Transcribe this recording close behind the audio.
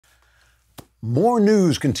More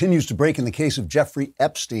news continues to break in the case of Jeffrey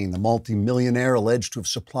Epstein, the multimillionaire alleged to have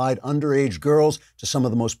supplied underage girls to some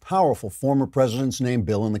of the most powerful former presidents named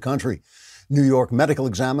Bill in the country. New York medical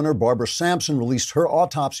examiner Barbara Sampson released her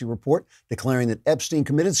autopsy report declaring that Epstein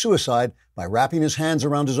committed suicide by wrapping his hands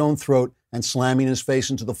around his own throat and slamming his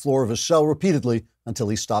face into the floor of his cell repeatedly until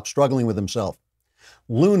he stopped struggling with himself.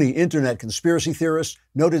 Loony internet conspiracy theorists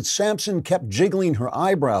noted Sampson kept jiggling her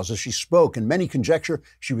eyebrows as she spoke, and many conjecture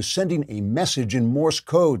she was sending a message in Morse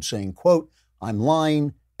code saying, quote, "I'm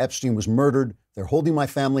lying, Epstein was murdered, they're holding my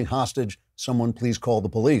family hostage, someone please call the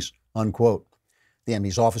police," unquote. The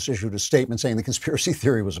Emmy's office issued a statement saying the conspiracy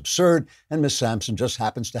theory was absurd and Ms. Sampson just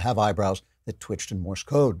happens to have eyebrows that twitched in Morse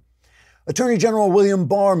code. Attorney General William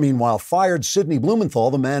Barr, meanwhile, fired Sidney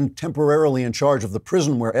Blumenthal, the man temporarily in charge of the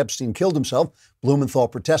prison where Epstein killed himself. Blumenthal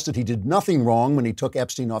protested he did nothing wrong when he took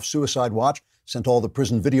Epstein off suicide watch, sent all the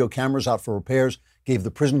prison video cameras out for repairs, gave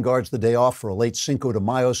the prison guards the day off for a late Cinco de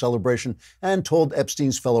Mayo celebration, and told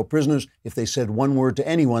Epstein's fellow prisoners if they said one word to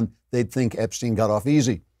anyone, they'd think Epstein got off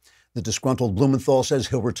easy. The disgruntled Blumenthal says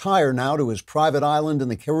he'll retire now to his private island in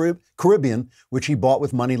the Caribbean, which he bought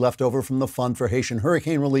with money left over from the Fund for Haitian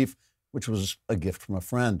Hurricane Relief, which was a gift from a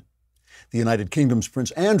friend. The United Kingdom's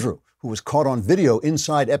Prince Andrew, who was caught on video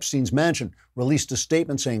inside Epstein's mansion, released a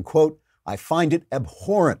statement saying, quote, "I find it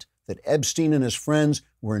abhorrent that Epstein and his friends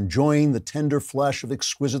were enjoying the tender flesh of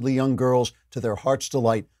exquisitely young girls to their heart's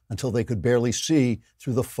delight until they could barely see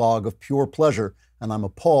through the fog of pure pleasure, and I'm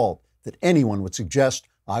appalled that anyone would suggest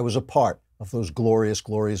I was a part of those glorious,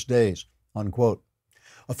 glorious days," unquote.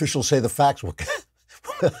 Officials say the facts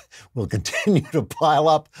will continue to pile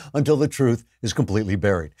up until the truth is completely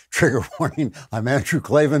buried. Trigger warning, I'm Andrew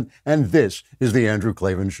Klavan, and this is The Andrew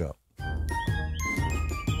Klavan Show.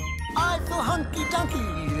 I feel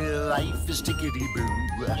hunky-dunky, life is tickety-boo.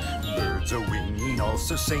 Birds are winging,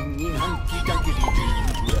 also singing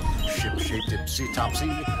hunky-dunky-doo. Ship-shaped, tipsy-topsy,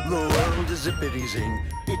 the world is zippity-zing.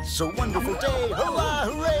 It's a wonderful day, hurrah,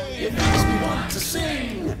 hooray! It makes me want to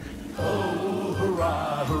sing. Oh,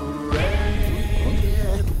 hurrah, hooray!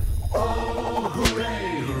 Oh,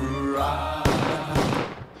 hooray, hurrah!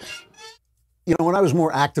 You know, when I was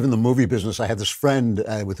more active in the movie business, I had this friend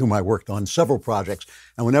with whom I worked on several projects.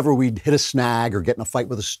 And whenever we'd hit a snag or get in a fight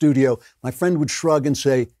with a studio, my friend would shrug and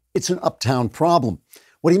say, "It's an uptown problem."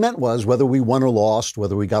 What he meant was whether we won or lost,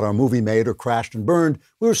 whether we got our movie made or crashed and burned,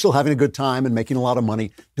 we were still having a good time and making a lot of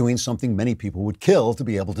money doing something many people would kill to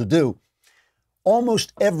be able to do.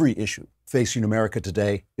 Almost every issue facing America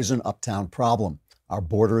today is an uptown problem. Our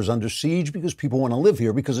border is under siege because people want to live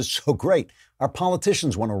here because it's so great. Our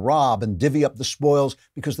politicians want to rob and divvy up the spoils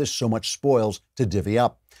because there's so much spoils to divvy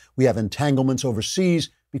up. We have entanglements overseas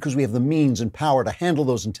because we have the means and power to handle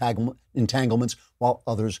those entanglements while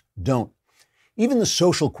others don't. Even the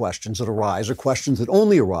social questions that arise are questions that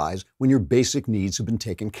only arise when your basic needs have been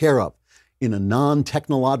taken care of. In a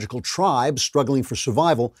non-technological tribe struggling for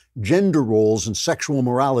survival, gender roles and sexual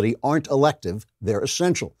morality aren't elective, they're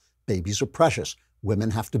essential. Babies are precious.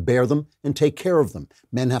 Women have to bear them and take care of them.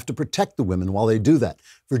 Men have to protect the women while they do that.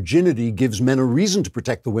 Virginity gives men a reason to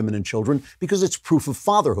protect the women and children because it's proof of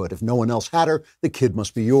fatherhood. If no one else had her, the kid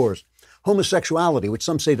must be yours. Homosexuality, which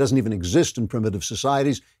some say doesn't even exist in primitive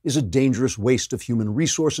societies, is a dangerous waste of human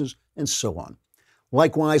resources, and so on.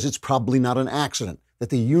 Likewise, it's probably not an accident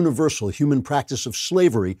that the universal human practice of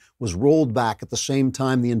slavery was rolled back at the same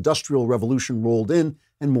time the Industrial Revolution rolled in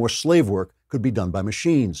and more slave work could be done by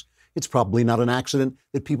machines. It's probably not an accident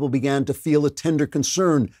that people began to feel a tender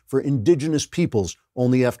concern for indigenous peoples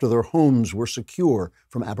only after their homes were secure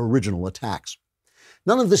from Aboriginal attacks.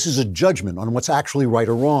 None of this is a judgment on what's actually right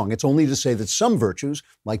or wrong. It's only to say that some virtues,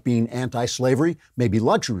 like being anti-slavery, may be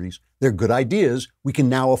luxuries. They're good ideas we can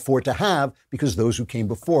now afford to have because those who came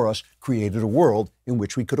before us created a world in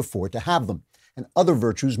which we could afford to have them. And other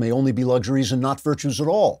virtues may only be luxuries and not virtues at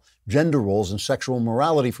all. Gender roles and sexual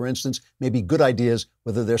morality, for instance, may be good ideas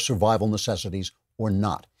whether they're survival necessities or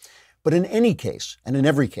not. But in any case, and in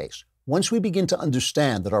every case, once we begin to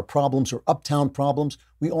understand that our problems are uptown problems,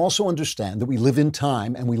 we also understand that we live in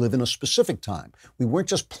time and we live in a specific time. We weren't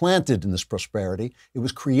just planted in this prosperity, it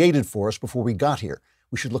was created for us before we got here.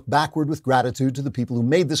 We should look backward with gratitude to the people who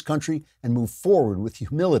made this country and move forward with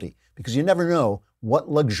humility, because you never know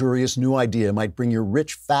what luxurious new idea might bring your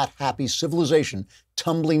rich, fat, happy civilization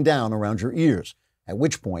tumbling down around your ears, at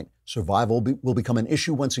which point survival will become an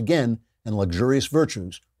issue once again, and luxurious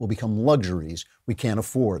virtues will become luxuries we can't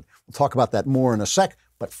afford. We'll talk about that more in a sec,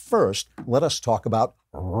 but first, let us talk about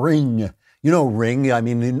Ring. You know Ring. I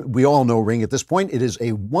mean, we all know Ring at this point. It is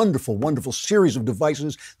a wonderful, wonderful series of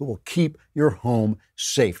devices that will keep your home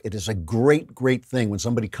safe. It is a great, great thing when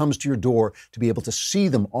somebody comes to your door to be able to see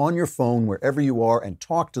them on your phone wherever you are and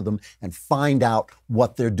talk to them and find out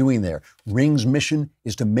what they're doing there. Ring's mission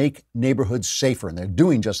is to make neighborhoods safer, and they're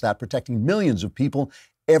doing just that, protecting millions of people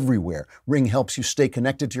everywhere. Ring helps you stay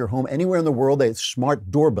connected to your home anywhere in the world. They have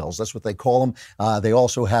smart doorbells. That's what they call them. They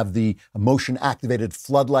also have the motion-activated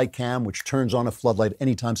floodlight cam, which turns on a floodlight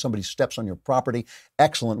anytime somebody steps on your property.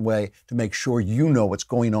 Excellent way to make sure you know what's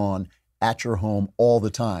going on at your home all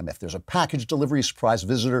the time. If there's a package delivery, surprise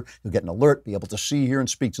visitor, you'll get an alert, be able to see, hear, and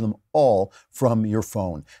speak to them all from your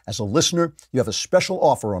phone. As a listener, you have a special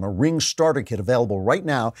offer on a Ring starter kit available right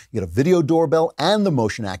now. You get a video doorbell and the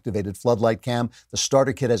motion-activated floodlight cam. The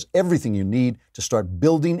starter kit has everything you need to start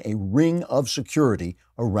building a ring of security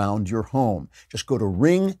around your home. Just go to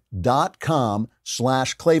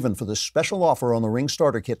ring.com/Klavan for this special offer on the Ring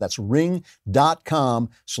starter kit. That's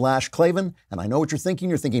ring.com/Klavan. And I know what you're thinking.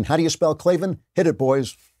 You're thinking, how do you spell Klavan? Hit it,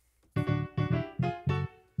 boys. You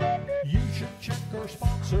should check our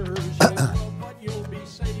sponsors. You'll know what you'll be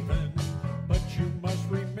saving. But you must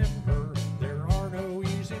remember there are no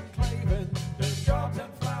ease in Klavan. There's jobs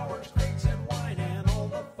and flowers, crates and wine, and all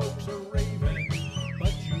the folks are raving.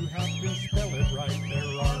 But you have to spell it right.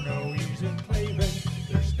 There are no ease in Klavan.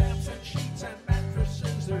 There's stamps and sheets and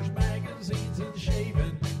mattresses. There's magazines and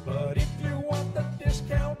shaving. But if you want the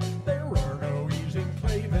discount, there are no ease in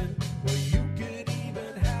Klavan. Well, you could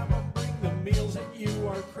even have them bring the meals that you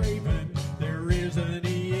are craving. There is an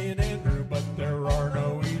E in Andrew, but there are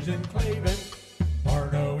no E's in Klavan. Are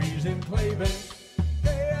no E's in Klavan.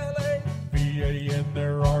 Klavan,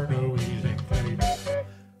 there are no E's in Klavan.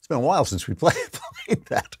 It's been a while since we played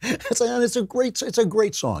that. It's a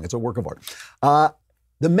great song. It's a work of art.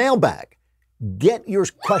 The mailbag. Get your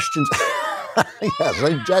questions.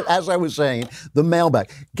 Yes, as I was saying, the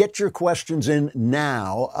mailbag. Get your questions in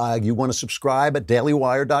now. You want to subscribe at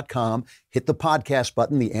dailywire.com. Hit the podcast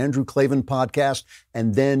button, the Andrew Klavan podcast,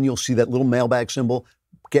 and then you'll see that little mailbag symbol.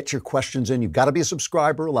 Get your questions in. You've got to be a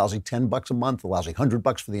subscriber. A lousy $10 a month, a lousy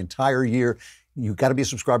 $100 for the entire year. You've got to be a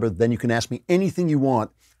subscriber. Then you can ask me anything you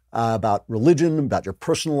want about religion, about your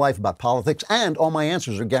personal life, about politics, and all my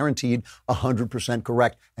answers are guaranteed 100%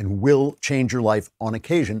 correct and will change your life on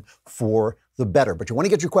occasion for the better. But you want to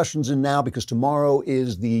get your questions in now because tomorrow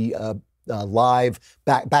is the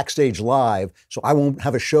backstage live. So I won't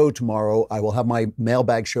have a show tomorrow. I will have my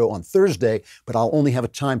mailbag show on Thursday, but I'll only have a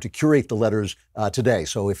time to curate the letters today.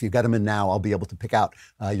 So if you got them in now, I'll be able to pick out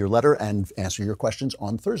your letter and answer your questions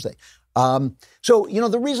on Thursday. So,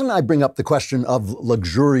 the reason I bring up the question of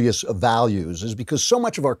luxurious values is because so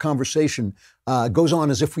much of our conversation goes on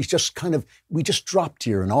as if we just dropped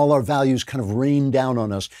here and all our values kind of rain down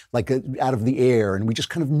on us like out of the air, and we just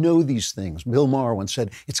kind of know these things. Bill Maher once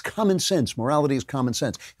said, it's common sense. Morality is common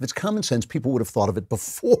sense. If it's common sense, people would have thought of it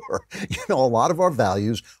before. A lot of our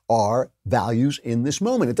values are values in this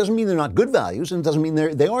moment. It doesn't mean they're not good values, and it doesn't mean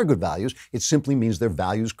they are good values. It simply means they're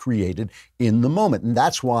values created in the moment. And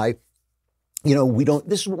that's why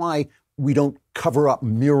this is why we don't cover up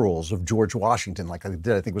murals of George Washington like I did,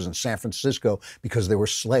 I think it was in San Francisco, because there were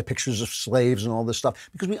pictures of slaves and all this stuff,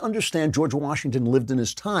 because we understand George Washington lived in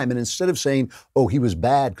his time. And instead of saying, oh, he was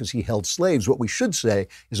bad because he held slaves, what we should say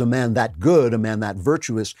is a man that good, a man that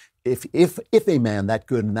virtuous. If a man that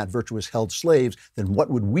good and that virtuous held slaves, then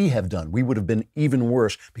what would we have done? We would have been even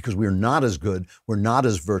worse because we're not as good, we're not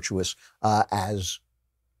as virtuous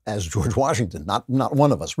as George Washington. Not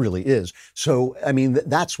one of us really is. So,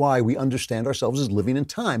 that's why we understand ourselves as living in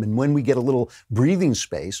time. And when we get a little breathing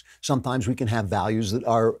space, sometimes we can have values that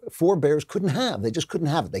our forebears couldn't have. They just couldn't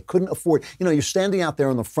have it. They couldn't afford. You're standing out there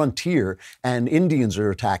on the frontier and Indians are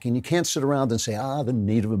attacking. You can't sit around and say, the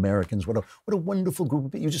Native Americans, what a wonderful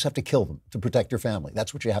group. You just have to kill them to protect your family.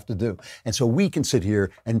 That's what you have to do. And so we can sit here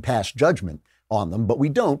and pass judgment on them, but we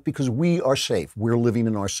don't, because we are safe. We're living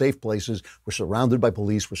in our safe places. We're surrounded by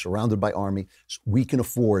police. We're surrounded by army. So we can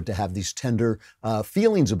afford to have these tender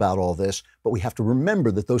feelings about all this, but we have to remember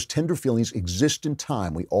that those tender feelings exist in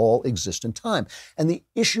time. We all exist in time. And the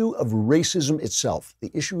issue of racism itself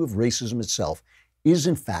is,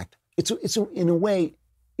 in fact, in a way,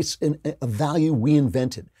 it's a value we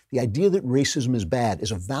invented. The idea that racism is bad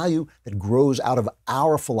is a value that grows out of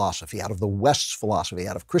our philosophy, out of the West's philosophy,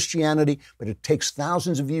 out of Christianity, but it takes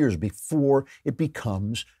thousands of years before it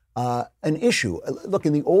becomes an issue. Look,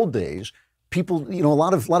 in the old days, people, a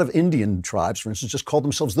lot of Indian tribes, for instance, just called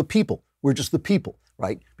themselves the people. We're just the people,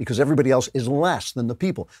 right? Because everybody else is less than the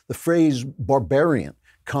people. The phrase barbarian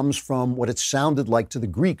comes from what it sounded like to the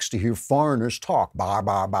Greeks to hear foreigners talk. Bar,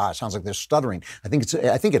 bar, bar. It sounds like they're stuttering. I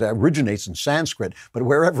think it originates in Sanskrit, but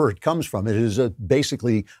wherever it comes from, it is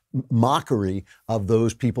basically mockery of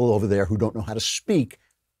those people over there who don't know how to speak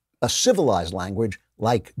a civilized language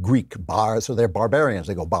like Greek. Bar, so they're barbarians.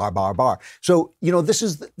 They go bar, bar, bar. So, this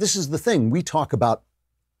is the thing. We talk about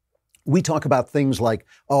things like,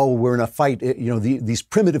 oh, we're in a fight. These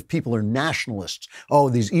primitive people are nationalists. Oh,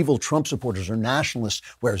 these evil Trump supporters are nationalists,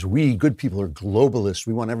 whereas we good people are globalists.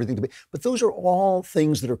 We want everything to be. But those are all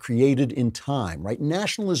things that are created in time, right?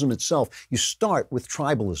 Nationalism itself, you start with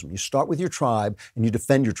tribalism. You start with your tribe and you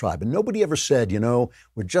defend your tribe. And nobody ever said,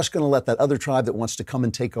 we're just going to let that other tribe that wants to come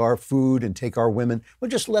and take our food and take our women,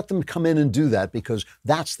 we'll just let them come in and do that because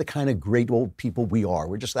that's the kind of great old people we are.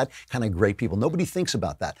 We're just that kind of great people. Nobody thinks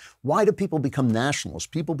about that. Why do people become nationalists?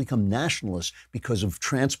 People become nationalists because of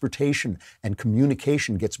transportation and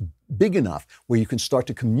communication gets big enough where you can start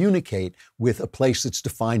to communicate with a place that's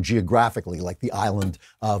defined geographically, like the island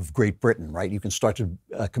of Great Britain, right? You can start to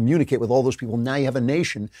communicate with all those people. Now you have a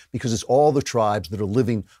nation because it's all the tribes that are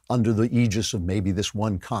living under the aegis of maybe this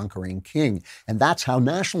one conquering king. And that's how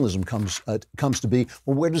nationalism comes to be.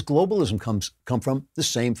 Well, where does globalism come from? The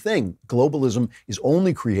same thing. Globalism is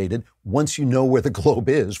only created once you know where the globe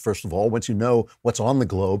is, first of all, once you know what's on the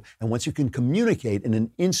globe, and once you can communicate in an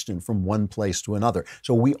instant from one place to another.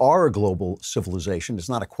 So we are a global civilization. It's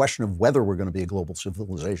not a question of whether we're going to be a global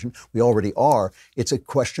civilization. We already are. It's a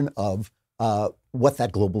question of what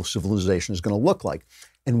that global civilization is going to look like.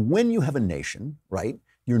 And when you have a nation, right,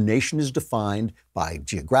 your nation is defined by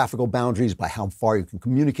geographical boundaries, by how far you can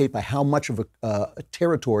communicate, by how much of a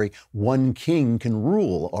territory one king can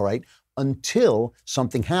rule, all right, until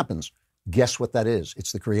something happens. Guess what that is?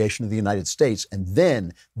 It's the creation of the United States. And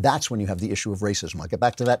then that's when you have the issue of racism. I'll get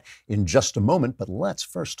back to that in just a moment, but let's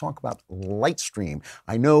first talk about Lightstream.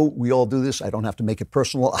 I know we all do this. I don't have to make it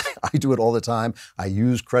personal. I do it all the time. I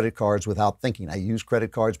use credit cards without thinking. I use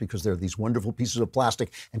credit cards because they're these wonderful pieces of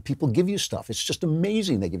plastic and people give you stuff. It's just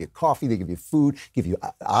amazing. They give you coffee, they give you food, give you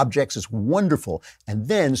objects. It's wonderful. And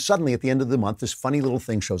then suddenly at the end of the month, this funny little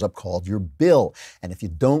thing shows up called your bill. And if you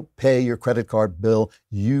don't pay your credit card bill,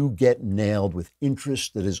 you get nailed with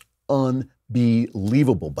interest that is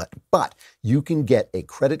unbelievable. But you can get a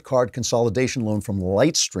credit card consolidation loan from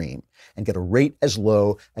Lightstream and get a rate as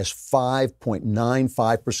low as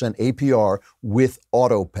 5.95% APR with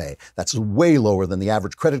autopay. That's way lower than the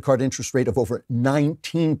average credit card interest rate of over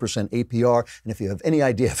 19% APR. And if you have any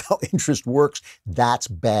idea of how interest works, that's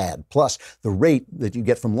bad. Plus, the rate that you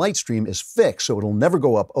get from Lightstream is fixed, so it'll never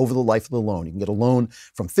go up over the life of the loan. You can get a loan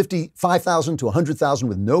from $55,000 to $100,000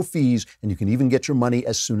 with no fees, and you can even get your money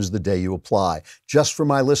as soon as the day you apply. Just for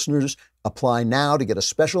my listeners, apply now to get a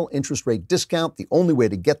special interest rate discount. The only way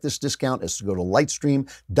to get this discount is to go to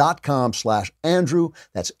lightstream.com/Andrew.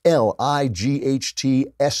 That's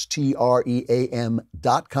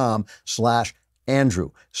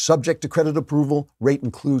lightstream.com/Andrew. Subject to credit approval. Rate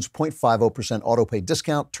includes 0.50% autopay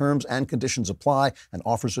discount. Terms and conditions apply, and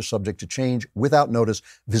offers are subject to change without notice.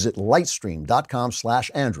 Visit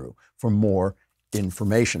lightstream.com/Andrew for more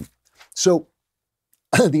information. So,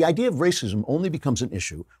 the idea of racism only becomes an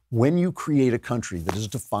issue when you create a country that is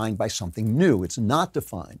defined by something new. It's not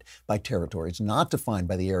defined by territory. It's not defined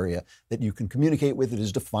by the area that you can communicate with. It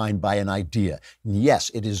is defined by an idea. And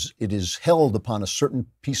yes, it is held upon a certain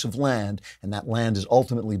piece of land, and that land is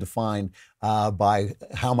ultimately defined by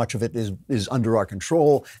how much of it is under our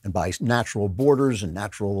control and by natural borders and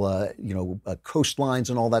natural coastlines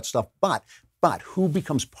and all that stuff. But who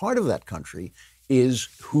becomes part of that country is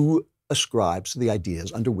who ascribes to the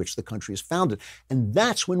ideas under which the country is founded. And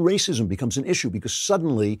that's when racism becomes an issue, because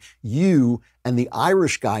suddenly you and the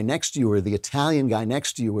Irish guy next to you or the Italian guy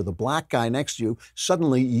next to you or the black guy next to you,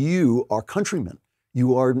 suddenly you are countrymen.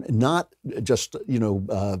 You are not just,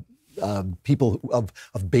 people of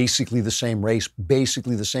basically the same race,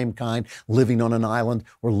 basically the same kind, living on an island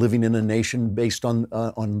or living in a nation based on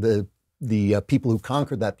the people who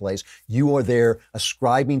conquered that place. You are there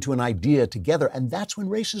ascribing to an idea together, and that's when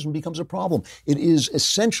racism becomes a problem. It is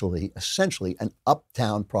essentially an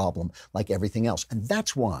uptown problem like everything else. And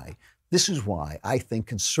this is why I think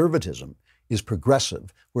conservatism is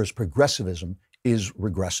progressive, whereas progressivism is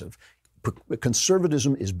regressive.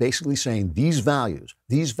 Conservatism is basically saying these values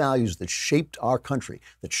that shaped our country,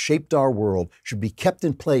 that shaped our world, should be kept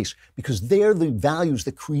in place because they're the values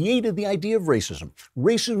that created the idea of racism.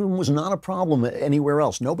 Racism was not a problem anywhere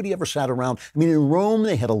else. Nobody ever sat around. I mean, in Rome,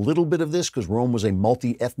 they had a little bit of this because Rome was a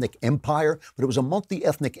multi-ethnic empire, but it was a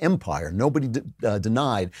multi-ethnic empire. Nobody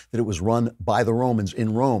denied that it was run by the Romans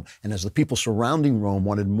in Rome. And as the people surrounding Rome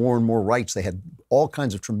wanted more and more rights, they had all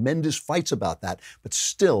kinds of tremendous fights about that. But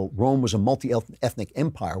still, Rome was a multi-ethnic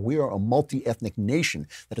empire. We are a multi-ethnic nation.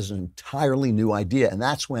 That is an entirely new idea. And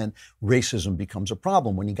that's when racism becomes a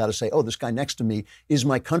problem, when you got to say, oh, this guy next to me is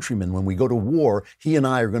my countryman. When we go to war, he and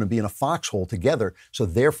I are going to be in a foxhole together. So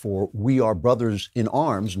therefore, we are brothers in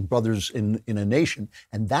arms and brothers in a nation.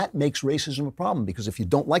 And that makes racism a problem, because if you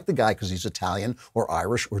don't like the guy because he's Italian or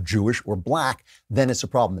Irish or Jewish or black, then it's a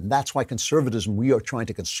problem. And that's why conservatism, we are trying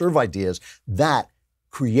to conserve ideas that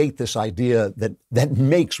create this idea that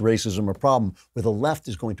makes racism a problem, where the left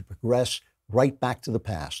is going to progress right back to the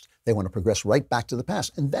past. They want to progress right back to the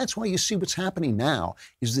past. And that's why you see what's happening now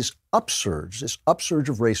is this upsurge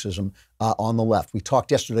of racism on the left. We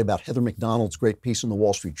talked yesterday about Heather McDonald's great piece in the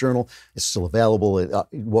Wall Street Journal. It's still available.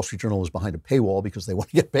 Wall Street Journal is behind a paywall because they want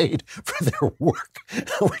to get paid for their work,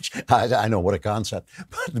 which I know, what a concept.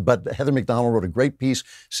 But Heather McDonald wrote a great piece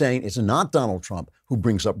saying it's not Donald Trump who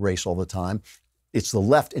brings up race all the time. It's the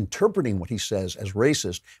left interpreting what he says as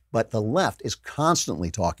racist, but the left is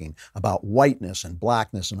constantly talking about whiteness and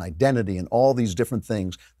blackness and identity and all these different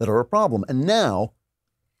things that are a problem. And now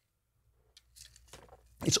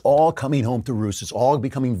it's all coming home to roost. It's all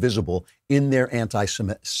becoming visible in their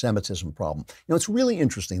anti-Semitism problem. You know, it's really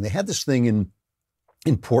interesting. They had this thing in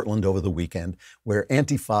Portland over the weekend, where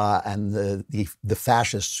Antifa and the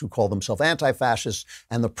fascists who call themselves anti-fascists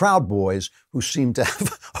and the Proud Boys, who seem to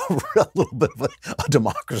have a little bit of a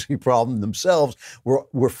democracy problem themselves,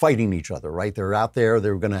 were fighting each other, right? They're out there. They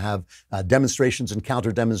were going to have demonstrations and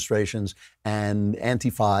counter demonstrations. And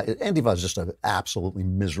Antifa is just an absolutely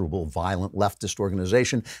miserable, violent leftist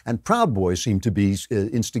organization. And Proud Boys seem to be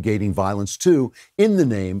instigating violence too, in the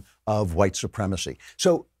name of white supremacy.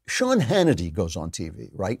 So Sean Hannity goes on TV,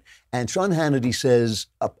 right? And Sean Hannity says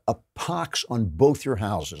a pox on both your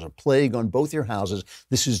houses, a plague on both your houses.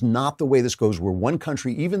 This is not the way this goes. We're one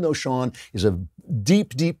country. Even though Sean is a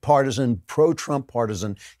deep, deep partisan, pro-Trump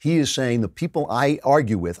partisan, he is saying the people I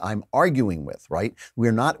argue with, I'm arguing with, right?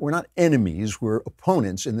 We're not enemies. We're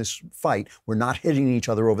opponents in this fight. We're not hitting each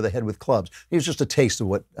other over the head with clubs. Here's just a taste of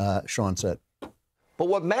what Sean said. But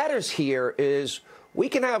what matters here is we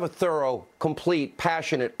can have a thorough, complete,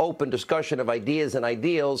 passionate, open discussion of ideas and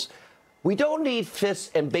ideals. We don't need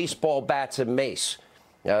fists and baseball bats and mace.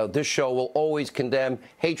 This show will always condemn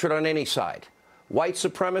hatred on any side. White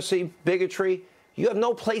supremacy, bigotry, you have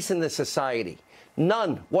no place in this society.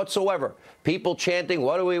 None whatsoever. People chanting,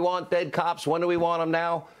 what do we want, dead cops? When do we want them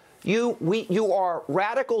now? You are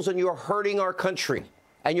radicals, and you're hurting our country.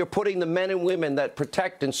 And you're putting the men and women that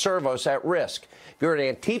protect and serve us at risk. If you're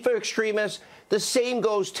an Antifa extremist, the same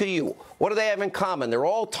goes to you. What do they have in common? They're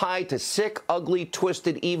all tied to sick, ugly,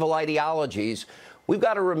 twisted, evil ideologies. We've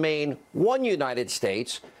got to remain one United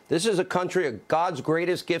States. This is a country of God's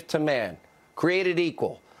greatest gift to man, created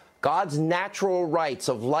equal. God's natural rights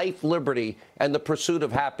of life, liberty, and the pursuit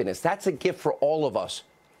of happiness. That's a gift for all of us,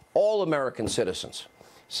 all American citizens.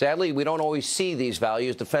 Sadly, we don't always see these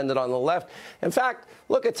values defended on the left. In fact,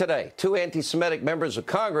 look at today. 2 anti-Semitic members of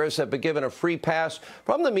Congress have been given a free pass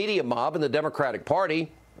from the media mob in the Democratic Party.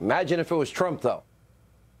 Imagine if it was Trump, though.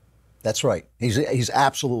 That's right. He's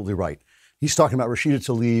absolutely right. He's talking about Rashida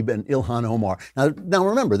Tlaib and Ilhan Omar. Now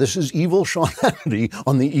remember, this is evil Sean Hannity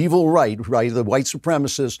on the evil right, the white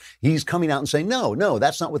supremacist. He's coming out and saying, no,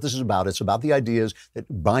 that's not what this is about. It's about the ideas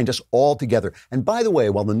that bind us all together. And by the way,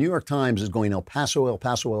 while the New York Times is going El Paso, El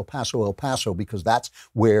Paso, El Paso, El Paso, because that's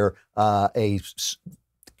where a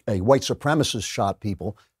white supremacist shot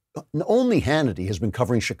people, only Hannity has been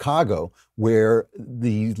covering Chicago, where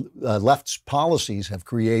the left's policies have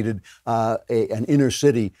created an inner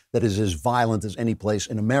city that is as violent as any place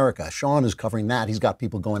in America. Sean is covering that. He's got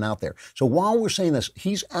people going out there. So while we're saying this,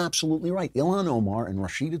 he's absolutely right. Ilhan Omar and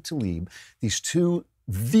Rashida Tlaib, these two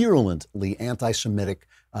virulently anti-Semitic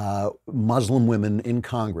Muslim women in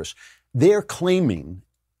Congress, they're claiming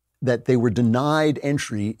that they were denied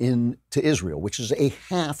entry into Israel, which is a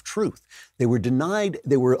half-truth. They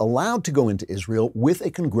were allowed to go into Israel with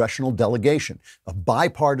a congressional delegation, a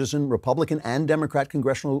bipartisan Republican and Democrat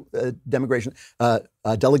congressional delegation.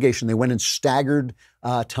 They went in staggered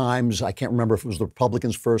times. I can't remember if it was the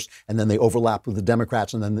Republicans first, and then they overlapped with the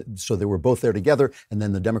Democrats, and then so they were both there together, and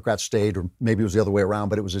then the Democrats stayed, or maybe it was the other way around,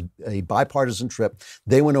 but it was a bipartisan trip.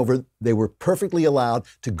 They went over. They were perfectly allowed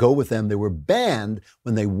to go with them. They were banned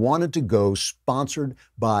when they wanted to go, sponsored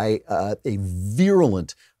by a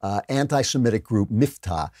virulent anti-Semitic group,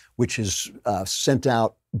 Miftah, which has sent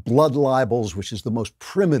out blood libels, which is the most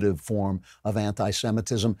primitive form of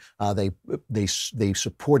anti-Semitism. They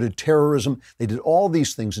supported terrorism. They did all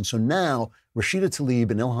these things. And so now Rashida Tlaib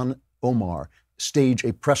and Ilhan Omar stage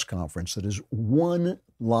a press conference that is one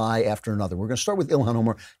lie after another. We're going to start with Ilhan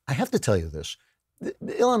Omar. I have to tell you this.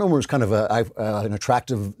 Ilhan Omar is kind of an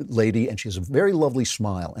attractive lady, and she has a very lovely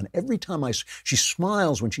smile. And every time she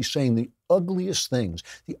smiles when she's saying the ugliest things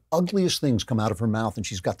come out of her mouth, and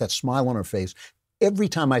she's got that smile on her face. Every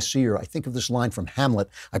time I see her, I think of this line from Hamlet.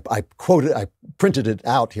 I printed it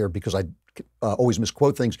out here because I always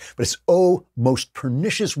misquote things, but it's, "Oh, most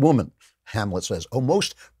pernicious woman," Hamlet says, "Oh,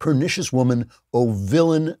 most pernicious woman, oh,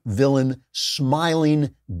 villain, villain,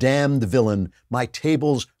 smiling, damned villain, my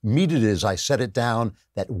table's meat it is, I set it down,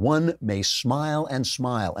 that one may smile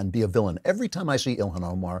and be a villain." Every time I see Ilhan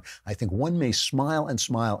Omar, I think one may smile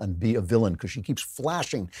and be a villain, because she keeps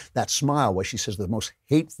flashing that smile while she says the most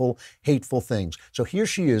hateful, hateful things. So here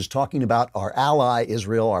she is talking about our ally,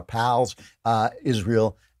 Israel, our pals,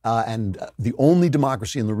 Israel, and the only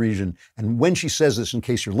democracy in the region. And when she says this, in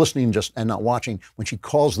case you're listening just and not watching, when she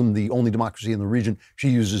calls them the only democracy in the region, she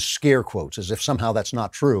uses scare quotes as if somehow that's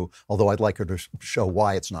not true, although I'd like her to show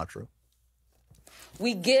why it's not true.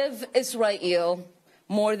 We give Israel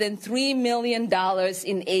more than $3 million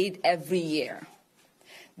in aid every year.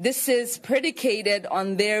 This is predicated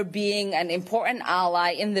on their being an important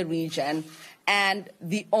ally in the region and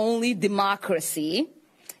the only democracy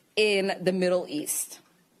in the Middle East.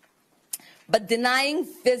 But denying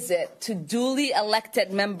visit to duly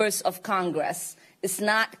elected members of Congress is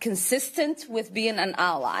not consistent with being an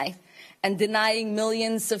ally, and denying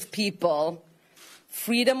millions of people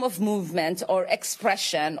freedom of movement or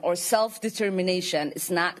expression or self-determination is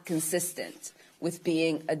not consistent with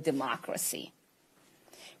being a democracy.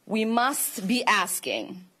 We must be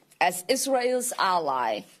asking, as Israel's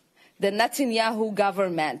ally, the Netanyahu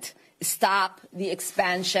government stop the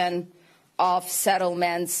expansion of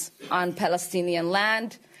settlements on Palestinian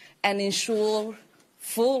land and ensure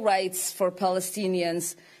full rights for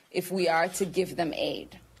Palestinians if we are to give them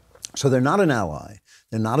aid. So they're not an ally.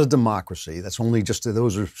 They're not a democracy. That's only just,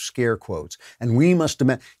 those are scare quotes. And we must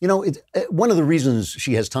demand, one of the reasons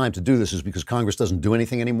she has time to do this is because Congress doesn't do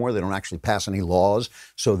anything anymore. They don't actually pass any laws.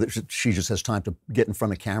 So that she just has time to get in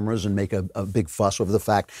front of cameras and make a big fuss over the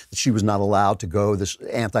fact that she was not allowed to go, this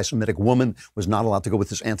anti-Semitic woman was not allowed to go with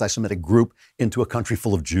this anti-Semitic group into a country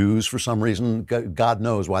full of Jews for some reason. God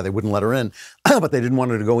knows why they wouldn't let her in. But they didn't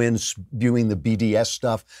want her to go in spewing the BDS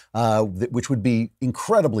stuff, which would be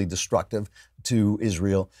incredibly destructive to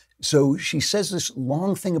Israel. So she says this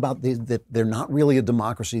long thing about that they're not really a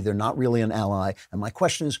democracy, they're not really an ally. And my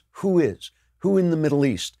question is, who is? Who in the Middle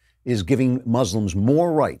East is giving Muslims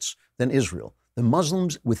more rights than Israel? The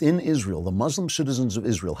Muslims within Israel, the Muslim citizens of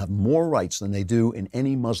Israel, have more rights than they do in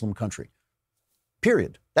any Muslim country.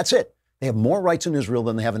 Period. That's it. They have more rights in Israel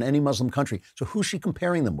than they have in any Muslim country. So who's she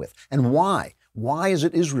comparing them with? And why? Why is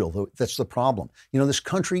it Israel that's the problem?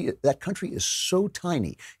 That country is so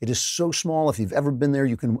tiny. It is so small. If you've ever been there,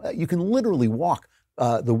 you can literally walk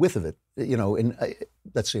the width of it.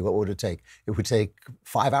 Let's see, what would it take? It would take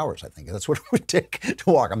 5 hours, I think. That's what it would take to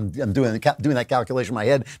walk. I'm doing that calculation in my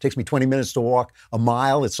head. It takes me 20 minutes to walk a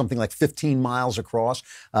mile. It's something like 15 miles across.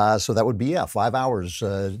 So that would be, 5 hours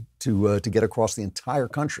to get across the entire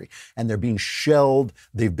country. And they're being shelled.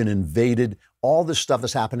 They've been invaded. All this stuff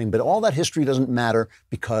is happening, but all that history doesn't matter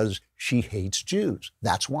because she hates Jews.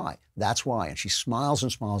 That's why. That's why. And she smiles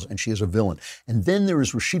and smiles, and she is a villain. And then there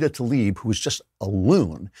is Rashida Tlaib, who is just a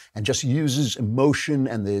loon and just uses emotion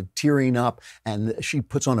and the tearing up, and she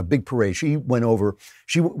puts on a big parade. She went over.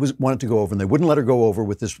 She wanted to go over, and they wouldn't let her go over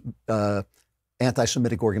with this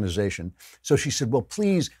anti-Semitic organization. So she said, well,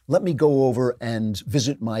 please let me go over and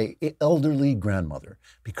visit my elderly grandmother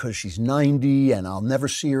because she's 90 and I'll never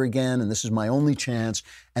see her again and this is my only chance.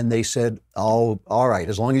 And they said, oh, all right,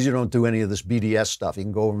 as long as you don't do any of this BDS stuff, you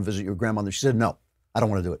can go over and visit your grandmother. She said, no, I don't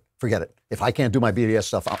want to do it. Forget it. If I can't do my BDS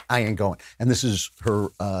stuff, I ain't going. And this is her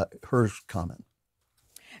comment.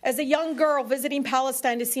 As a young girl visiting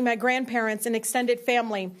Palestine to see my grandparents and extended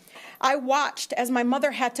family, I watched as my mother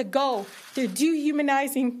had to go through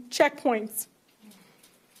dehumanizing checkpoints.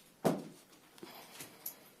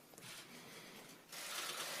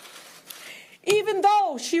 Even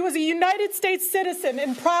though she was a United States citizen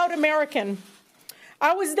and proud American,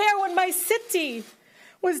 I was there when my city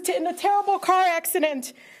was in a terrible car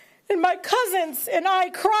accident, and my cousins and I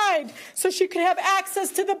cried so she could have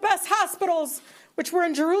access to the best hospitals, which were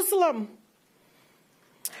in Jerusalem.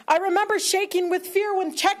 I remember shaking with fear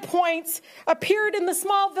when checkpoints appeared in the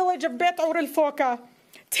small village of Bet Or el-Foka,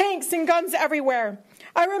 tanks and guns everywhere.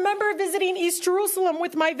 I remember visiting East Jerusalem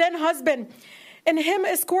with my then husband and him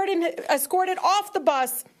escorted off the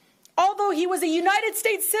bus, although he was a United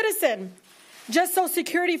States citizen, just so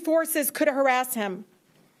security forces could harass him.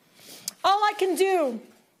 All I can do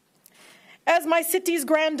as my city's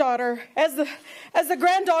granddaughter, as the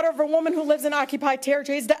granddaughter of a woman who lives in occupied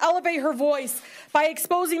territories, to elevate her voice by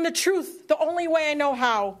exposing the truth the only way I know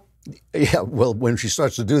how. Yeah, well, when she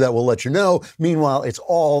starts to do that, we'll let you know. Meanwhile, it's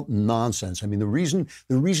all nonsense. I mean, the reason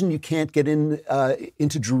you can't get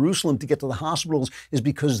into Jerusalem to get to the hospitals is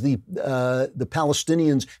because the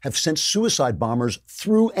Palestinians have sent suicide bombers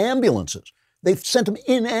through ambulances. They've sent them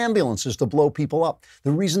in ambulances to blow people up.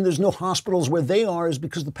 The reason there's no hospitals where they are is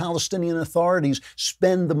because the Palestinian authorities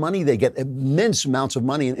spend the money. They get immense amounts of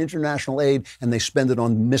money in international aid, and they spend it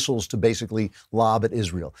on missiles to basically lob at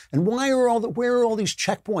Israel. And where are all these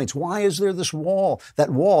checkpoints? Why is there this wall?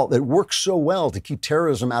 That wall that works so well to keep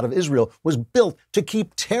terrorism out of Israel was built to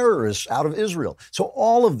keep terrorists out of Israel. So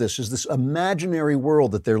all of this is this imaginary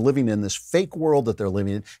world that they're living in, this fake world that they're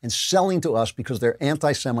living in, and selling to us because they're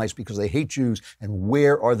anti-Semites, because they hate Jews. And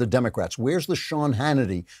where are the Democrats? Where's the Sean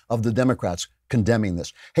Hannity of the Democrats condemning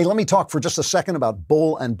this? Hey, let me talk for just a second about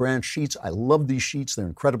Boll and Branch sheets. I love these sheets. They're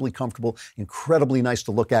incredibly comfortable, incredibly nice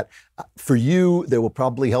to look at. For you, they will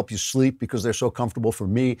probably help you sleep because they're so comfortable. For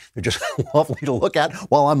me, they're just lovely to look at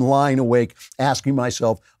while I'm lying awake, asking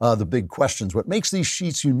myself the big questions. What makes these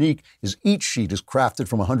sheets unique is each sheet is crafted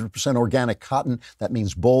from 100% organic cotton. That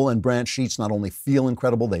means Boll and Branch sheets not only feel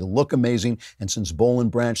incredible, they look amazing. And since Boll and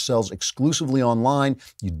Branch sells exclusively online,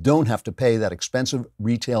 you don't have to pay that expensive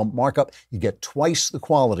retail markup. You get twice the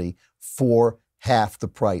quality for half the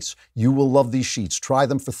price. You will love these sheets. Try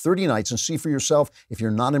them for 30 nights and see for yourself. If you're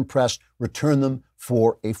not impressed, return them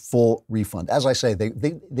for a full refund. As I say,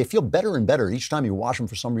 they feel better and better each time you wash them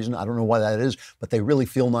for some reason. I don't know why that is, but they really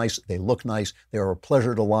feel nice. They look nice. They are a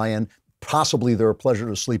pleasure to lie in. Possibly they're a pleasure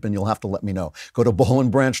to sleep in. You'll have to let me know. Go to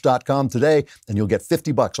bollandbranch.com today and you'll get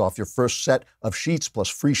 $50 off your first set of sheets plus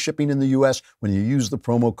free shipping in the U.S. when you use the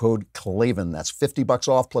promo code Klavan. That's $50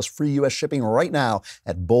 off plus free U.S. shipping right now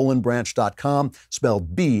at bollandbranch.com,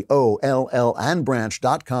 spelled B-O-L-L and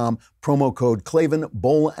branch.com, promo code Klavan,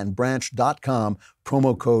 bollandbranch.com,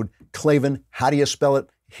 promo code Klavan. How do you spell it?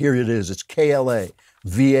 Here it is. It's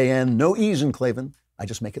K-L-A-V-A-N. No E's in Klavan. I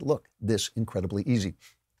just make it look this incredibly easy.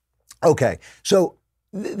 Okay, so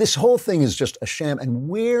this whole thing is just a sham. And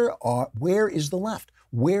where is the left?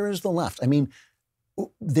 Where is the left? I mean,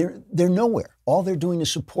 they're nowhere. All they're doing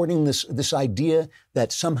is supporting this idea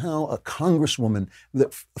that somehow a congresswoman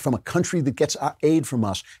from a country that gets our aid from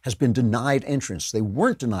us has been denied entrance. They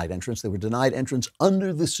weren't denied entrance. They were denied entrance under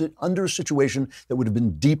a situation that would have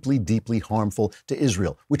been deeply, deeply harmful to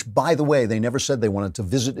Israel, which, by the way, they never said they wanted to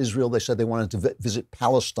visit Israel. They said they wanted to visit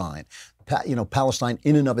Palestine. Palestine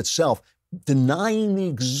in and of itself, denying the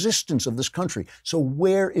existence of this country. So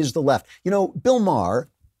where is the left? Bill Maher,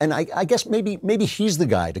 and I guess maybe he's the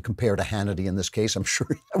guy to compare to Hannity in this case. I'm sure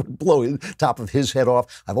I would blow the top of his head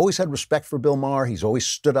off. I've always had respect for Bill Maher. He's always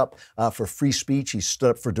stood up for free speech. He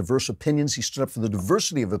stood up for diverse opinions. He stood up for the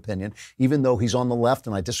diversity of opinion, even though he's on the left,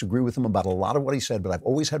 and I disagree with him about a lot of what he said, but I've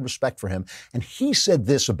always had respect for him. And he said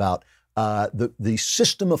this about the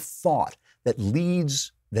system of thought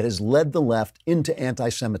that has led the left into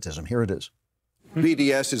anti-Semitism. Here it is.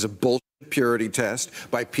 BDS is a bullshit purity test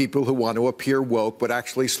by people who want to appear woke but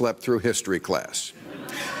actually slept through history class.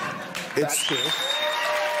 That's true.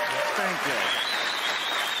 Thank you.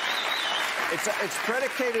 It's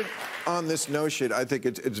predicated on this notion. I think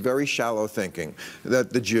it's very shallow thinking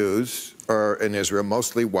that the Jews are in Israel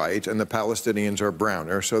mostly white and the Palestinians are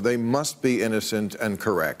browner, so they must be innocent and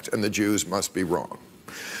correct, and the Jews must be wrong.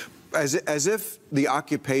 As if the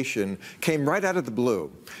occupation came right out of the blue,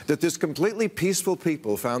 that this completely peaceful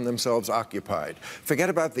people found themselves occupied. Forget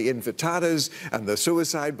about the intifadas and the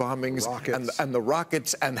suicide bombings and the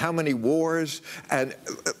rockets and how many wars. And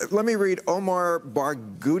let me read, Omar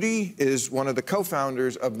Barghouti is one of the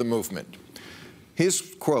co-founders of the movement.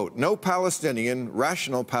 His quote, "No Palestinian,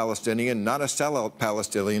 rational Palestinian, not a sellout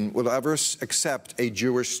Palestinian, will ever accept a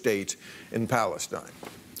Jewish state in Palestine."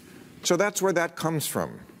 So that's where that comes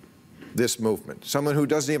from. This movement, someone who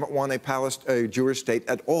doesn't even want a Jewish state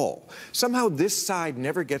at all. Somehow this side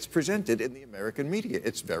never gets presented in the American media.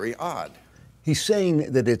 It's very odd. He's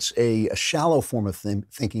saying that it's a shallow form of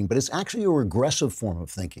thinking, but it's actually a regressive form of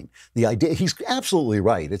thinking. The idea, he's absolutely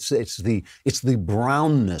right. It's the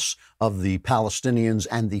brownness of the Palestinians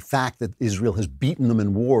and the fact that Israel has beaten them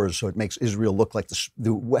in wars, so it makes Israel look like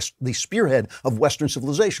the spearhead of Western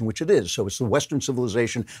civilization, which it is. So it's the Western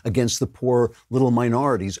civilization against the poor little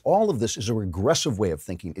minorities. All of this is a regressive way of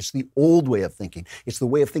thinking. It's the old way of thinking. It's the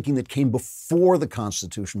way of thinking that came before the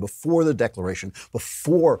Constitution, before the Declaration,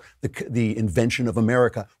 before the invention of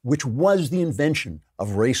America, which was the invention of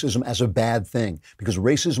racism as a bad thing, because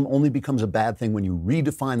racism only becomes a bad thing when you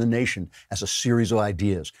redefine the nation as a series of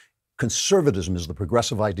ideas. conservatism is the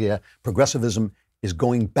progressive idea. Progressivism is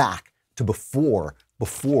going back to before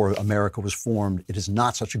America was formed. It is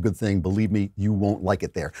not such a good thing. Believe me, you won't like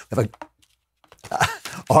it there.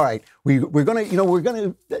 All right, we're going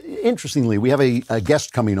to, interestingly, we have a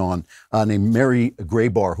guest coming on named Mary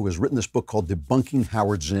Graybar, who has written this book called Debunking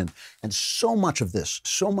Howard Zinn. And so much of this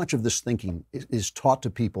thinking is taught to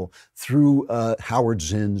people through Howard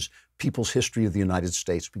Zinn's People's History of the United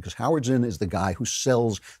States, because Howard Zinn is the guy who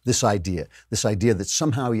sells this idea that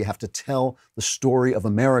somehow you have to tell the story of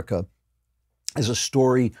America as a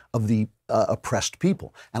story of the oppressed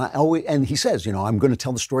people. And he says, I'm going to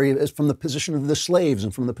tell the story as from the position of the slaves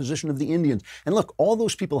and from the position of the Indians. And look, all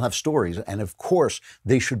those people have stories, and of course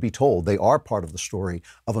they should be told. They are part of the story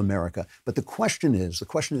of America. But the question is,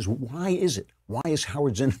 why is it? Why is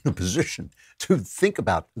Howard Zinn in a position to think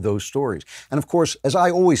about those stories? And of course, as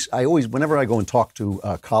I always, whenever I go and talk to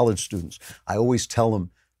college students, I always tell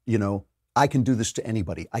them, I can do this to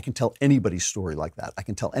anybody. I can tell anybody's story like that. I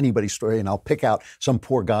can tell anybody's story, and I'll pick out some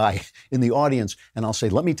poor guy in the audience, and I'll say,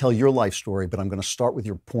 let me tell your life story, but I'm going to start with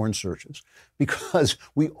your porn searches. Because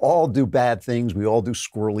we all do bad things. We all do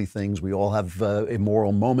squirrely things. We all have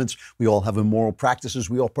immoral moments. We all have immoral practices.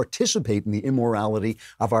 We all participate in the immorality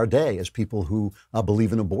of our day as people who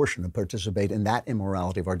believe in abortion and participate in that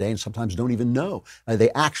immorality of our day, and sometimes don't even know. They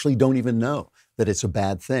actually don't even know that it's a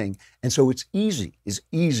bad thing. And so it's easy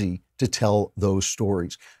to tell those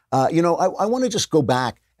stories. I want to just go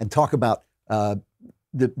back and talk about the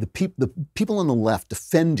people on the left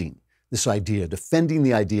defending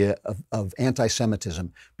the idea of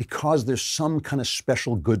anti-Semitism because there's some kind of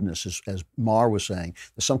special goodness, as Mar was saying,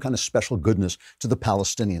 there's some kind of special goodness to the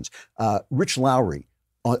Palestinians. Rich Lowry,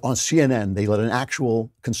 on CNN, they let an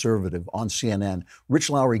actual conservative on CNN. Rich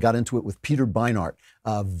Lowry got into it with Peter Beinart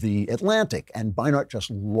of The Atlantic, and Beinart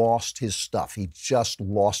just lost his stuff. He just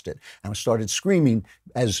lost it and started screaming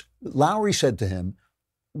as Lowry said to him,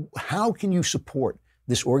 how can you support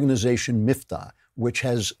this organization, Miftah, which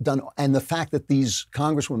has done, and the fact that these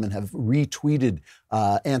congresswomen have retweeted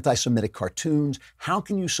anti-Semitic cartoons, how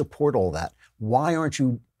can you support all that? Why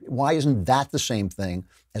isn't that the same thing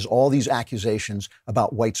as all these accusations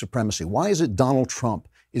about white supremacy? Why is it Donald Trump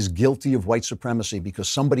is guilty of white supremacy because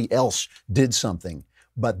somebody else did something,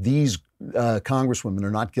 but these congresswomen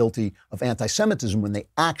are not guilty of anti-Semitism when they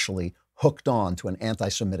actually hooked on to an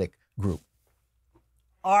anti-Semitic group?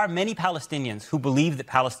 Are many Palestinians who believe that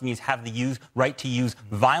Palestinians have the right to use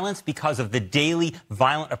violence because of the daily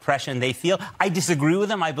violent oppression they feel. I disagree with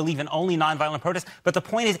them. I believe in only nonviolent protest. But the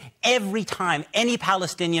point is, every time any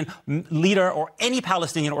Palestinian leader or any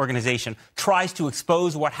Palestinian organization tries to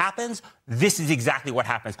expose what happens, this is exactly what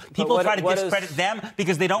happens. People try to discredit them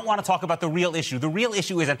because they don't want to talk about the real issue. The real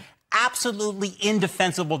issue is an absolutely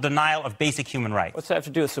indefensible denial of basic human rights. What's that have to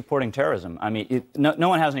do with supporting terrorism? I mean, no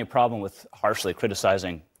one has any problem with harshly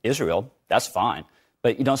criticizing Israel. That's fine.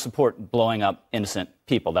 But you don't support blowing up innocent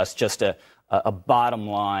people. That's just a bottom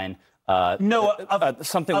line.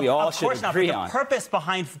 Something we all should agree on. The purpose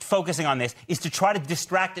behind focusing on this is to try to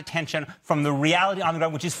distract attention from the reality on the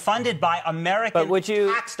ground, which is funded by American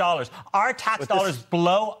tax dollars. Our tax dollars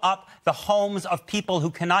blow up the homes of people who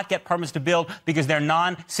cannot get permits to build because they're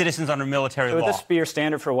non-citizens under military law. Would this be your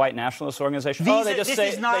standard for white nationalist organizations? They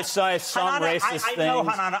say some racist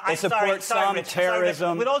things. They support some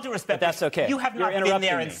terrorism. With all due respect, but that's okay. You have not been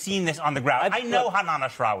there and seen this on the ground. I know Hanan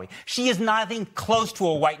Ashrawi. She is nothing close to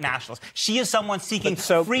a white nationalist. She is someone seeking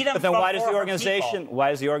freedom. But then from why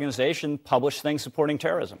does the organization publish things supporting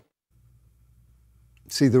terrorism?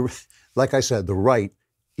 See, like I said, the right,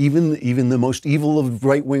 even the most evil of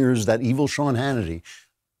right-wingers, that evil Sean Hannity,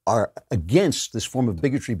 are against this form of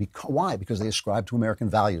bigotry. Why? Because they ascribe to American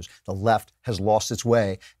values. The left has lost its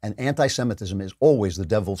way, and anti-Semitism is always the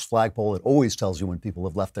devil's flagpole. It always tells you when people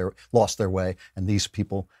have lost their way, and these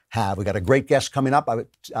people have. We got a great guest coming up,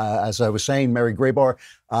 as I was saying, Mary Graybar,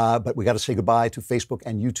 but we got to say goodbye to Facebook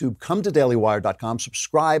and YouTube. Come to dailywire.com,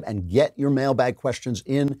 subscribe, and get your mailbag questions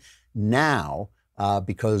in now,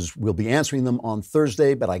 because we'll be answering them on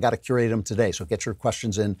Thursday, but I got to curate them today, so get your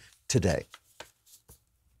questions in today.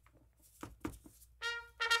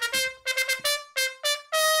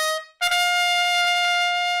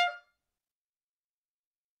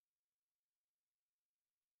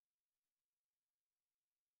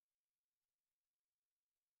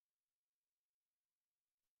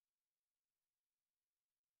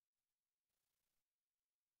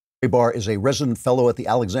 Graybar is a resident fellow at the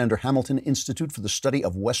Alexander Hamilton Institute for the Study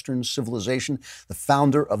of Western Civilization, the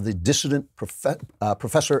founder of the dissident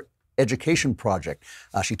Professor education project.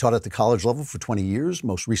 She taught at the college level for 20 years,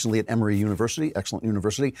 most recently at Emory University, excellent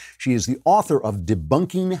university. She is the author of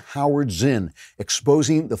Debunking Howard Zinn,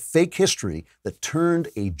 Exposing the Fake History That Turned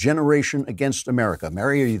a Generation Against America.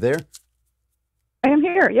 Mary, are you there? I am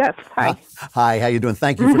here, yes. Hi. Hi, how you doing?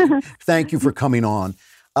 Thank you for coming on.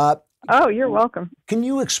 Oh, you're welcome. Can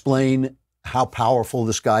you explain how powerful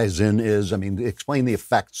this guy Zinn is? I mean, explain the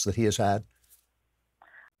effects that he has had.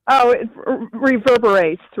 Oh, it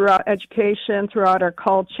reverberates throughout education, throughout our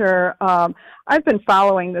culture. I've been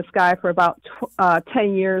following this guy for about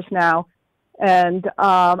 10 years now, and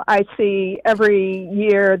I see every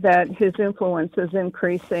year that his influence is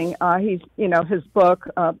increasing. His book,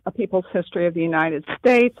 A People's History of the United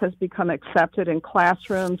States, has become accepted in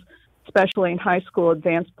classrooms, especially in high school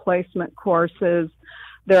advanced placement courses.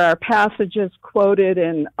 There are passages quoted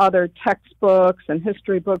in other textbooks and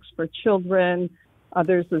history books for children.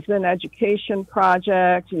 There's the Zinn Education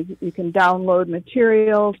Project. You can download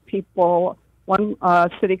materials. One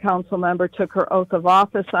city council member took her oath of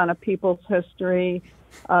office on a people's history.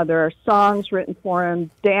 There are songs written for him,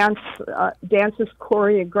 dances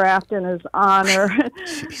choreographed in his honor,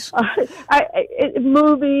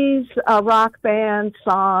 movies, rock bands,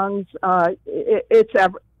 songs. It's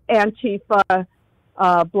Antifa,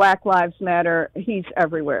 Black Lives Matter. He's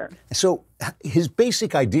everywhere. So his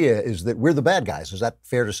basic idea is that we're the bad guys. Is that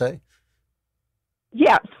fair to say?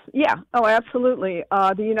 Yes. Yeah. Oh, absolutely.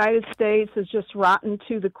 The United States is just rotten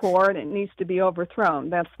to the core, and it needs to be overthrown.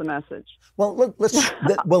 That's the message. Well,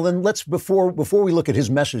 let's before we look at his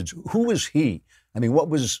message, who is he? I mean, what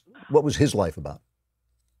was his life about?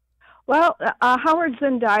 Well, Howard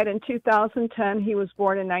Zinn died in 2010. He was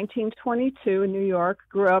born in 1922 in New York,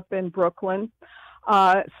 grew up in Brooklyn.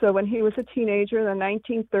 So when he was a teenager in the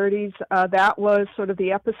 1930s, that was sort of the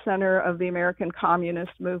epicenter of the American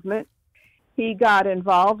communist movement. He got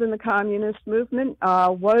involved in the communist movement,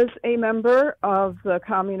 was a member of the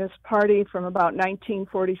Communist Party from about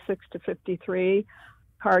 1946 to 53,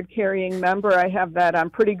 card-carrying member. I have that on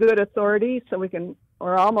pretty good authority, so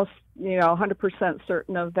we're almost, 100%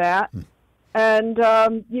 certain of that. And,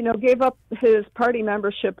 gave up his party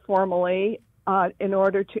membership formally in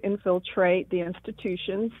order to infiltrate the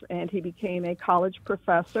institutions, and he became a college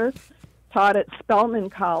professor, taught at Spelman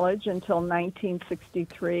College until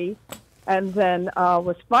 1963, and then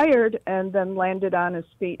was fired and then landed on his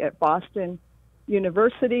feet at Boston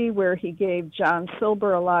University, where he gave John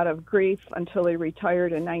Silber a lot of grief until he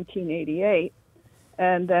retired in 1988,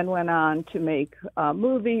 and then went on to make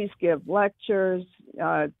movies, give lectures,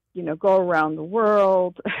 go around the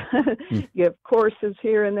world, give courses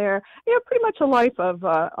here and there. Pretty much a life of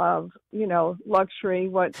luxury,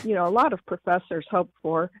 what, a lot of professors hope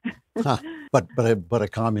for. But a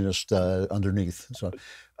communist underneath. So.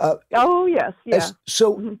 Oh, yes, yeah.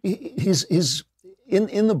 His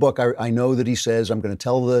in the book, I know that he says, I'm going to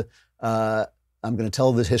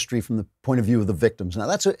tell this history from the point of view of the victims. Now,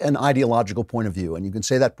 that's an ideological point of view, and you can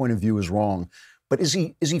say that point of view is wrong. But is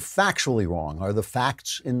he factually wrong? Are the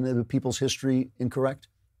facts in the people's history incorrect?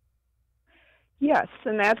 Yes,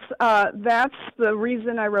 and that's the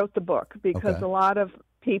reason I wrote the book, because a lot of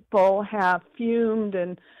people have fumed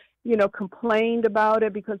and complained about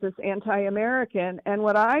it because it's anti-American. And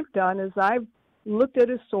what I've done is I've looked at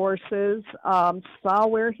his sources, saw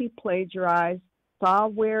where he plagiarized, saw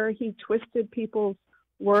where he twisted people's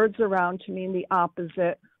words around to mean the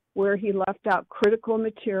opposite, where he left out critical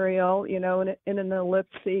material, in an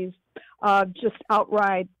ellipses, just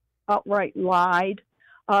outright lied.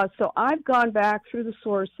 So I've gone back through the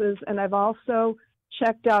sources, and I've also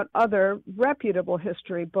checked out other reputable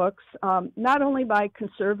history books, not only by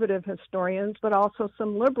conservative historians, but also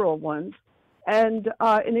some liberal ones. And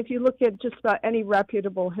if you look at just about any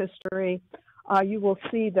reputable history, you will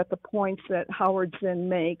see that the points that Howard Zinn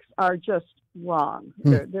makes are just wrong.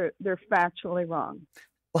 They're factually wrong.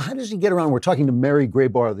 Well, how does he get around? We're talking to Mary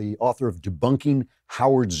Graybar, the author of Debunking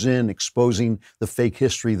Howard Zinn, Exposing the Fake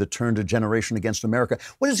History That Turned a Generation Against America.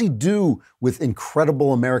 What does he do with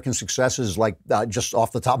incredible American successes, like just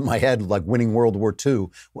off the top of my head, like winning World War II?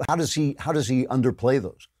 How does he underplay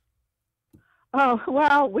those? Oh,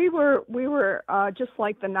 well, we were just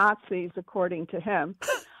like the Nazis, according to him.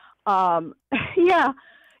 No,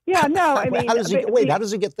 I mean, how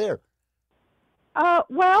does he get there?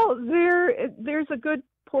 Well, there's a good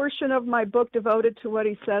portion of my book devoted to what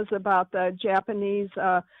he says about the Japanese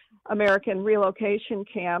American relocation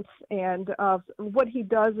camps, and what he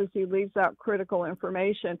does is he leaves out critical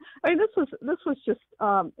information. I mean, this was just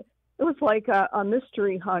it was like a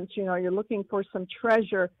mystery hunt. You're looking for some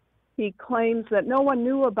treasure. he claims that no one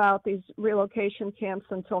knew about these relocation camps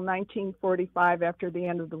until 1945, after the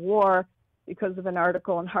end of the war, because of an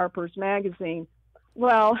article in Harper's Magazine.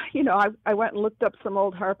 Well, I went and looked up some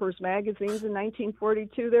old Harper's Magazines. In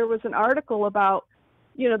 1942, there was an article about,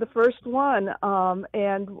 the first one,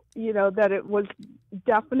 and, that it was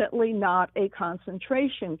definitely not a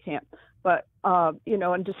concentration camp, but,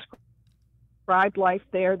 and described life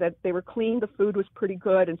there, that they were clean, the food was pretty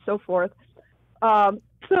good, and so forth.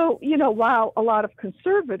 So, while a lot of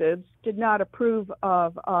conservatives did not approve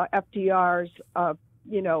of FDR's,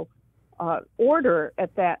 order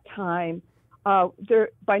at that time, there,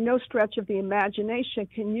 by no stretch of the imagination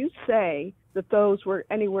can you say that those were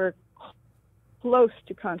anywhere close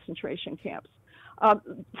to concentration camps.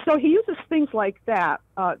 So he uses things like that,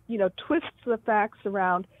 twists the facts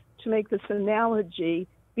around to make this analogy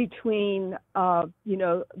between,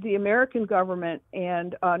 the American government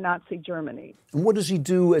and Nazi Germany. And what does he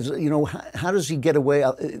do? How does he get away?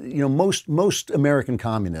 Most American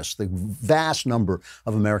communists, the vast number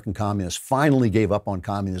of American communists, finally gave up on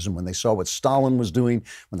communism when they saw what Stalin was doing,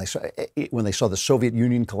 when they saw the Soviet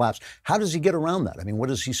Union collapse. How does he get around that? I mean, what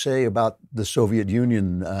does he say about the Soviet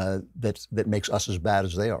Union that makes us as bad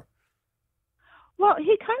as they are? Well,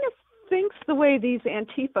 he kind of thinks the way these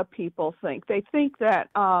Antifa people think. They think that,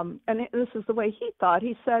 and this is the way he thought.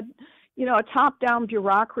 He said, a top-down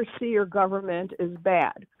bureaucracy or government is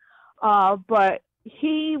bad. But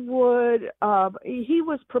he was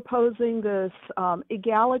proposing this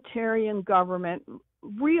egalitarian government,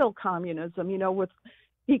 real communism,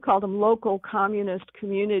 he called them local communist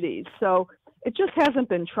communities. So it just hasn't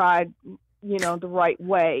been tried, the right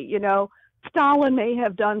way. Stalin may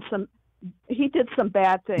have done he did some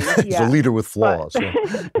bad things. He's a leader with flaws. But,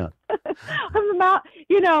 yeah.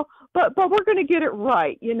 But we're going to get it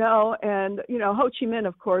right, and Ho Chi Minh,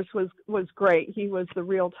 of course, was great. He was the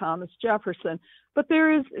real Thomas Jefferson. But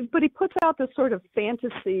he puts out this sort of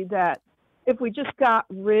fantasy that if we just got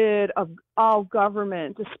rid of all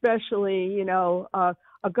government, especially a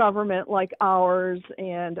government like ours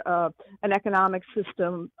and an economic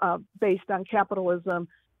system based on capitalism,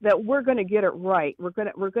 that we're going to get it right. We're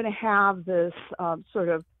going to have this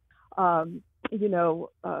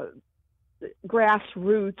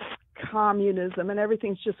grassroots communism, and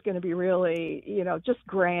everything's just going to be really, just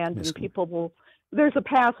grand, and people will. There's a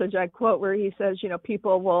passage I quote where he says,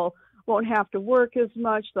 people won't have to work as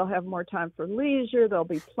much. They'll have more time for leisure. There'll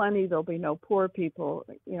be plenty. There'll be no poor people,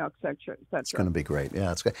 et cetera, et cetera. It's going to be great.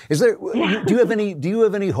 Yeah, it's great. Is there? Yeah. Do you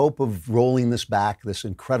have any hope of rolling this back? This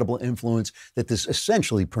incredible influence that this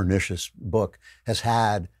essentially pernicious book has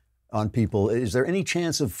had on people. Is there any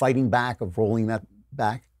chance of fighting back, of rolling that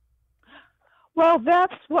back? Well,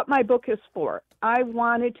 that's what my book is for. I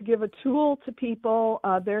wanted to give a tool to people.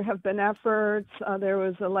 There have been efforts. There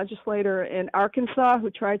was a legislator in Arkansas who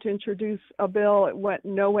tried to introduce a bill. It went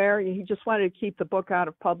nowhere. He just wanted to keep the book out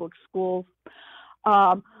of public schools.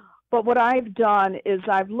 But what I've done is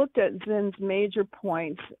I've looked at Zinn's major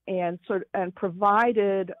points and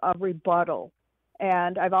provided a rebuttal.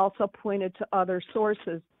 And I've also pointed to other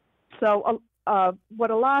sources. So what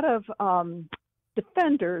a lot of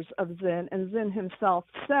defenders of Zinn, and Zinn himself,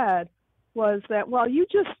 said was that, well, you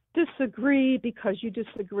just disagree because you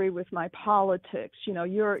disagree with my politics.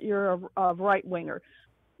 You're a right winger.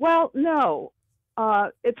 Well, no,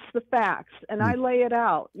 it's the facts, and I lay it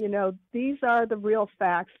out. These are the real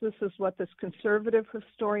facts. This is what this conservative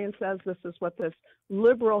historian says. This is what this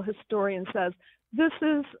liberal historian says. This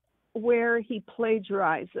is where he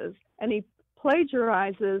plagiarizes, and he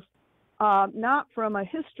plagiarizes not from a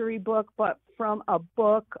history book, but from a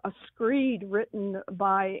book, a screed written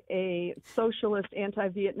by a socialist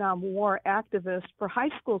anti-Vietnam War activist for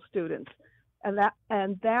high school students. And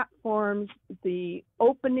that forms the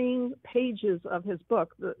opening pages of his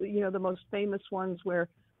book, the most famous ones where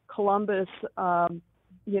Columbus,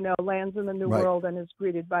 lands in the New World and is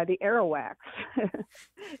greeted by the Arawaks,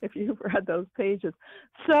 if you've read those pages.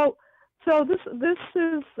 So this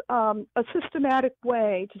is a systematic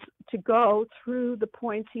way to go through the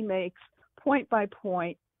points he makes, point by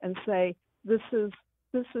point, and say this is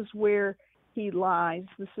where he lies,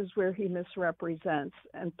 this is where he misrepresents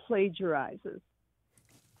and plagiarizes.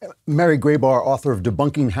 Mary Grabar, author of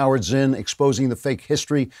Debunking Howard Zinn, Exposing the Fake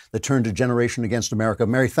History That Turned a Generation Against America.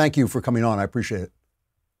 Mary, thank you for coming on. I appreciate it.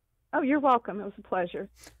 Oh, you're welcome. It was a pleasure.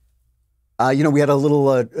 We had a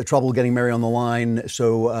little trouble getting Mary on the line,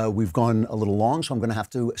 so we've gone a little long, so I'm going to have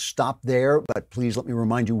to stop there. But please let me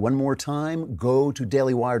remind you one more time, go to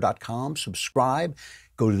dailywire.com, subscribe,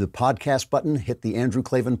 go to the podcast button, hit the Andrew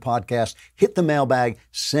Klavan podcast, hit the mailbag,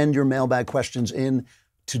 send your mailbag questions in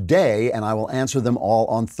today, and I will answer them all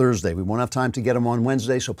on Thursday. We won't have time to get them on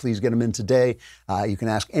Wednesday, so please get them in today. You can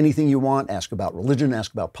ask anything you want. Ask about religion,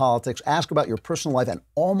 ask about politics, ask about your personal life, and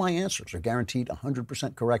all my answers are guaranteed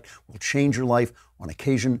 100% correct. Will change your life on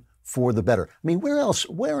occasion for the better. I mean, where else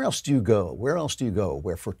do you go? Where else do you go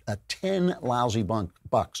where for 10 lousy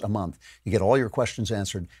bucks a month, you get all your questions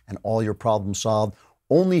answered and all your problems solved?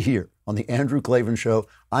 Only here on The Andrew Klavan Show.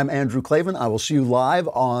 I'm Andrew Klavan. I will see you live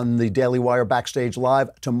on the Daily Wire Backstage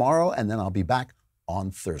Live tomorrow, and then I'll be back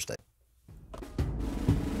on Thursday.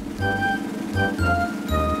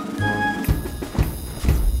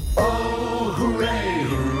 Oh, hooray,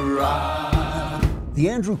 hurrah! The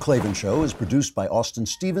Andrew Klavan Show is produced by Austin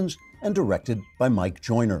Stevens and directed by Mike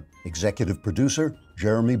Joyner. Executive producer,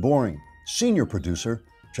 Jeremy Boring. Senior producer,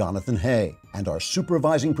 Jonathan Hay. And our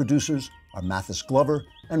supervising producers are Mathis Glover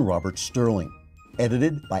and Robert Sterling.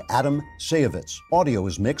 Edited by Adam Sayevitz. Audio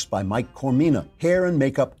is mixed by Mike Cormina. Hair and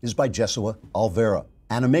makeup is by Jesua Alvera.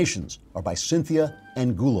 Animations are by Cynthia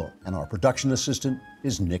Angulo. And our production assistant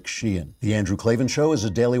is Nick Sheehan. The Andrew Klavan Show is a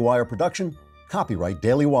Daily Wire production. Copyright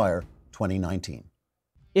Daily Wire 2019.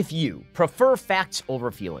 If you prefer facts over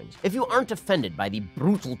feelings, if you aren't offended by the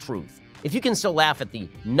brutal truth, if you can still laugh at the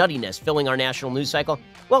nuttiness filling our national news cycle,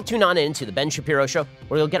 well, tune on in to The Ben Shapiro Show,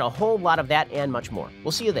 where you'll get a whole lot of that and much more.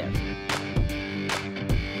 We'll see you there.